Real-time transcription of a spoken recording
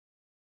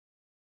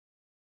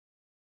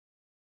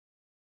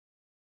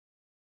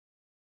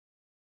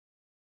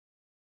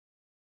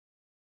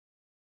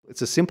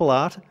It's a simple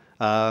art.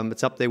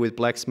 It's up there with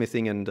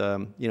blacksmithing and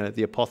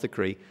the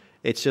apothecary.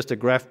 It's just a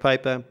graph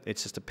paper.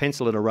 It's just a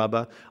pencil and a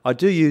rubber. I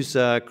do use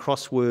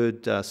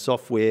Crossword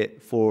software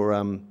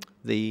for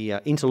the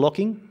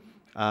interlocking.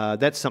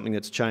 That's something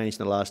that's changed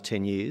in the last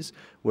 10 years,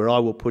 where I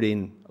will put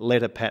in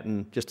letter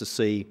pattern just to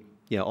see,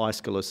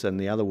 Aeschylus and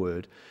the other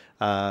word.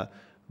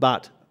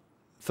 But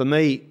for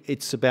me,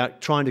 it's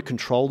about trying to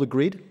control the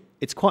grid.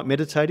 It's quite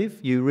meditative.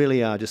 You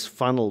really are just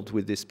funneled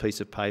with this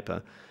piece of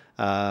paper.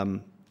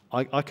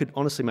 I could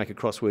honestly make a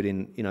crossword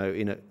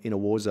in a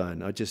war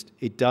zone.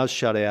 It does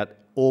shut out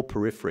all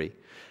periphery.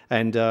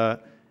 And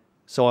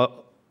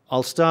so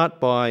I'll start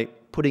by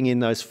putting in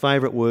those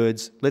favourite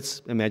words.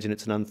 Let's imagine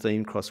it's an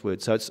unthemed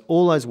crossword. So it's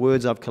all those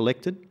words I've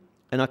collected,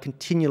 and I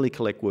continually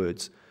collect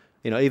words.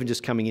 Even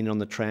just coming in on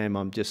the tram,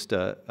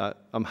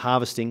 I'm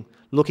harvesting,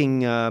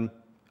 looking.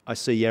 I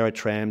see Yarra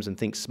trams and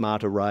think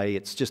smart array.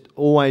 It's just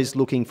always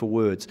looking for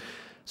words.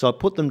 So I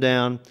put them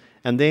down,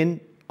 and then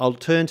I'll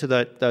turn to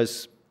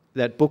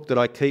that book that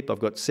I keep. I've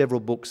got several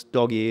books,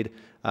 dog-eared,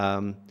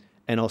 and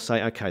I'll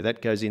say, okay,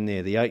 that goes in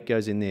there. The 8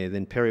 goes in there.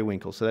 Then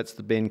periwinkle. So that's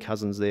the Ben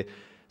Cousins there.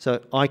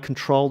 So I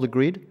control the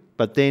grid,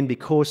 but then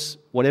because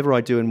whatever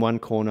I do in one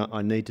corner,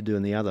 I need to do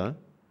in the other,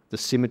 the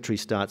symmetry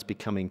starts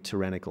becoming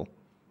tyrannical.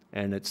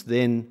 And it's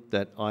then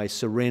that I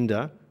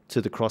surrender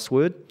to the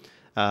crossword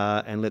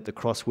and let the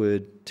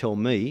crossword tell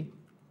me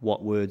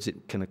what words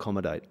it can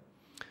accommodate.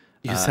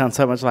 You sound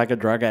so much like a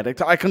drug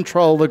addict. I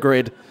control the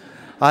grid.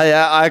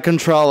 I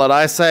control it.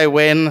 I say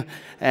when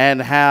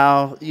and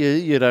how.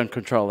 You don't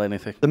control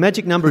anything. The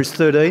magic number is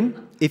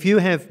 13. If you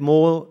have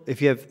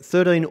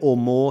 13 or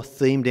more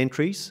themed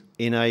entries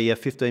in a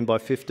 15 by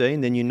 15,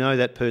 then you know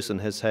that person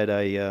has had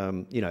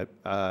an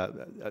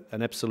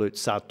absolute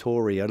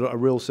satori, a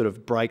real sort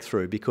of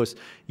breakthrough. Because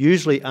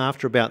usually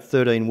after about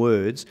 13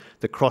 words,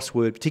 the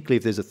crossword, particularly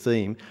if there's a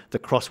theme, the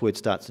crossword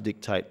starts to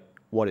dictate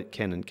what it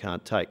can and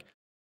can't take.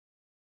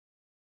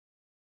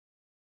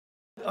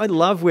 I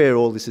love where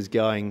all this is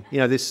going,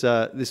 this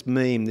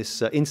meme,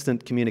 this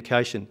instant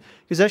communication,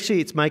 because actually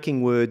it's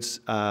making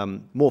words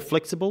more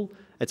flexible,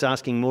 it's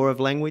asking more of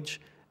language,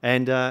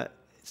 and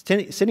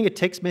sending a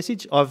text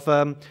message.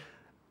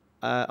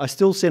 I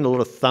still send a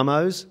lot of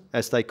thumbos,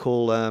 as they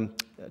call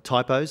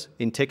typos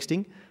in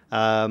texting.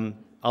 I'll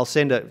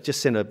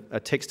just send a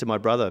text to my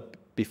brother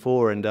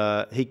before, and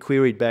he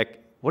queried back,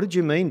 what did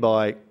you mean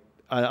by,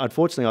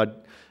 unfortunately I'd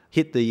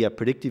hit the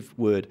predictive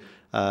word,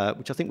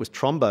 which I think was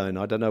trombone.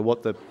 I don't know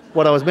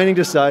what I was meaning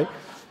to say.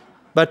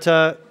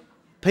 But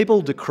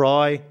people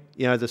decry,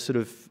 the sort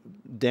of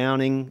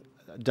dumbing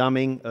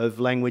of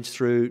language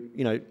through,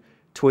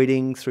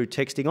 tweeting, through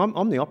texting.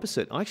 I'm the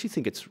opposite. I actually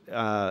think it's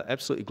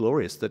absolutely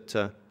glorious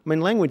that,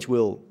 language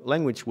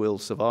will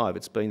survive.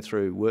 It's been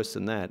through worse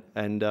than that.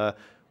 And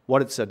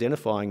what it's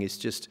identifying is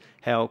just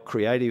how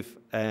creative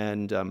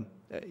and,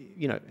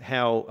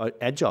 how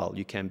agile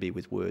you can be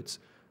with words.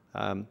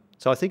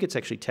 So I think it's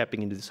actually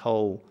tapping into this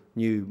whole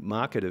new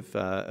market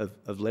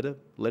of letter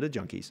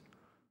junkies.